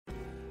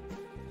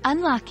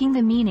Unlocking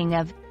the meaning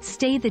of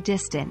stay the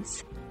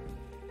distance.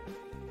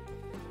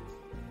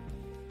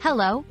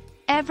 Hello,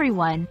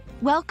 everyone.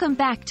 Welcome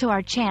back to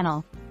our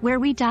channel, where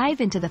we dive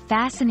into the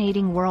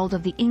fascinating world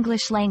of the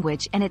English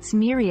language and its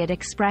myriad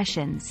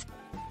expressions.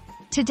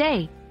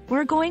 Today,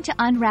 we're going to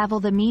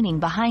unravel the meaning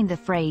behind the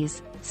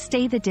phrase,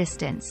 stay the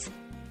distance.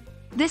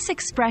 This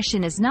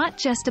expression is not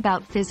just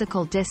about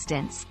physical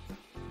distance.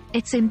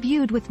 It's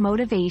imbued with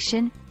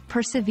motivation,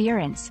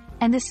 perseverance,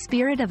 and the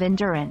spirit of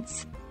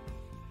endurance.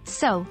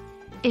 So,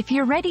 if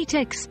you're ready to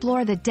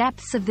explore the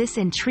depths of this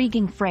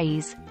intriguing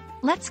phrase,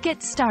 let's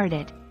get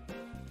started.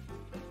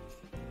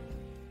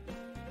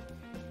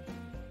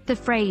 The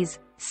phrase,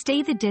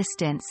 stay the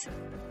distance,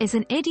 is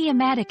an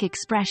idiomatic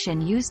expression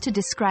used to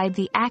describe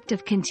the act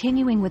of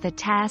continuing with a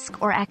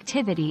task or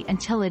activity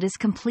until it is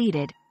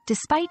completed,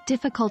 despite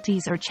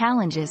difficulties or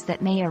challenges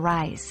that may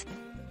arise.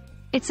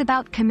 It's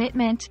about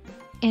commitment,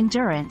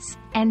 endurance,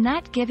 and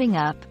not giving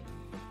up,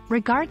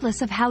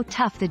 regardless of how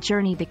tough the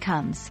journey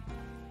becomes.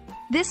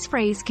 This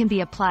phrase can be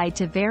applied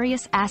to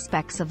various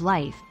aspects of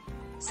life,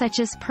 such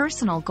as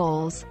personal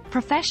goals,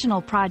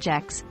 professional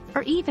projects,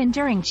 or even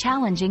during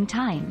challenging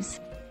times.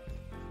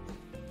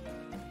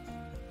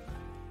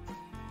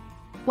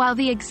 While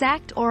the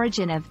exact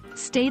origin of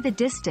stay the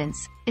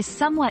distance is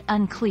somewhat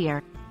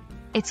unclear,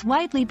 it's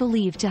widely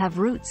believed to have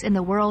roots in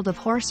the world of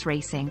horse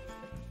racing.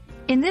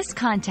 In this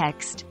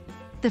context,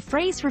 the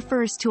phrase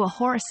refers to a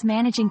horse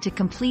managing to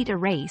complete a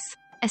race,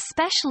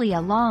 especially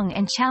a long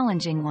and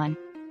challenging one.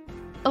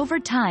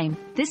 Over time,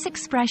 this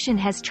expression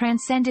has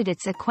transcended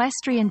its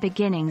equestrian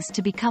beginnings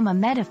to become a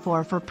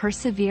metaphor for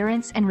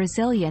perseverance and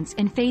resilience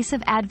in face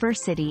of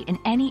adversity in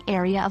any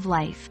area of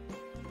life.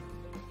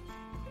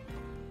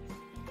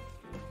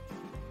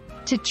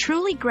 To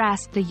truly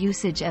grasp the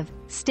usage of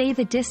stay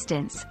the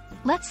distance,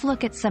 let's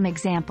look at some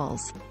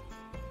examples.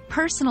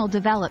 Personal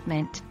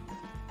development.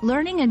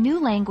 Learning a new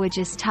language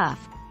is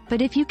tough,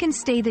 but if you can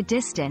stay the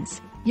distance,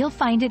 you'll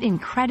find it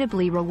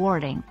incredibly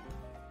rewarding.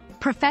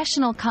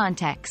 Professional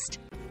context.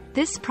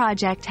 This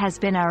project has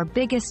been our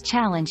biggest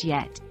challenge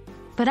yet,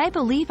 but I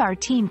believe our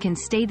team can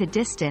stay the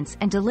distance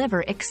and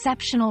deliver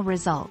exceptional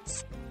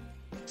results.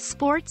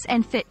 Sports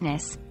and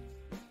fitness.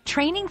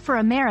 Training for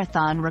a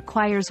marathon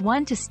requires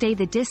one to stay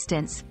the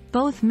distance,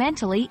 both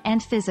mentally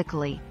and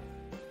physically.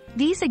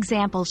 These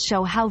examples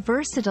show how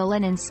versatile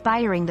and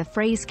inspiring the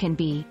phrase can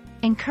be,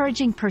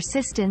 encouraging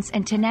persistence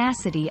and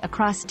tenacity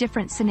across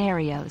different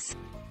scenarios.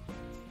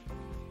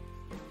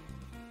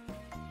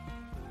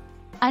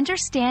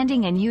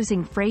 Understanding and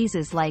using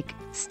phrases like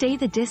stay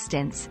the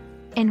distance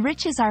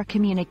enriches our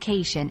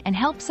communication and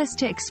helps us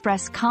to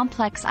express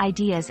complex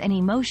ideas and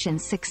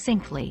emotions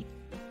succinctly.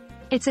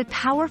 It's a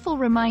powerful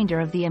reminder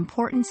of the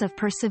importance of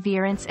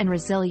perseverance and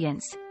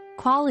resilience,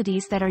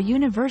 qualities that are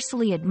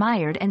universally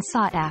admired and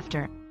sought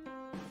after.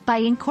 By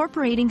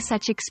incorporating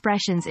such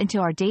expressions into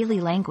our daily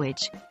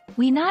language,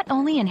 we not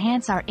only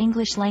enhance our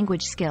English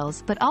language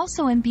skills but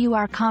also imbue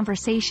our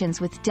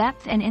conversations with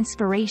depth and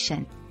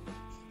inspiration.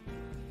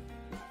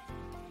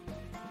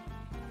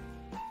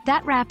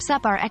 That wraps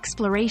up our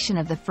exploration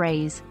of the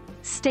phrase,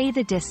 stay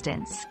the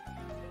distance.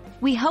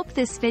 We hope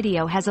this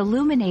video has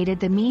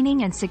illuminated the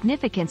meaning and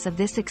significance of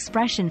this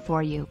expression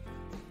for you.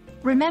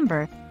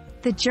 Remember,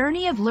 the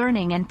journey of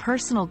learning and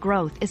personal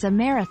growth is a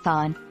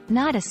marathon,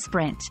 not a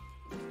sprint.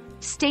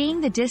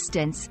 Staying the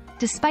distance,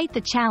 despite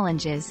the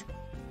challenges,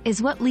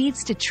 is what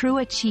leads to true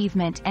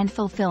achievement and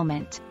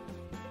fulfillment.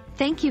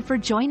 Thank you for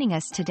joining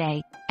us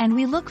today, and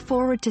we look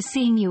forward to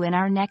seeing you in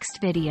our next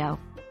video.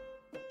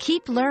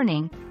 Keep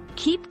learning,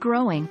 keep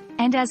growing,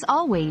 and as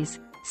always,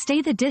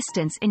 stay the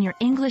distance in your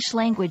English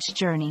language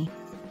journey.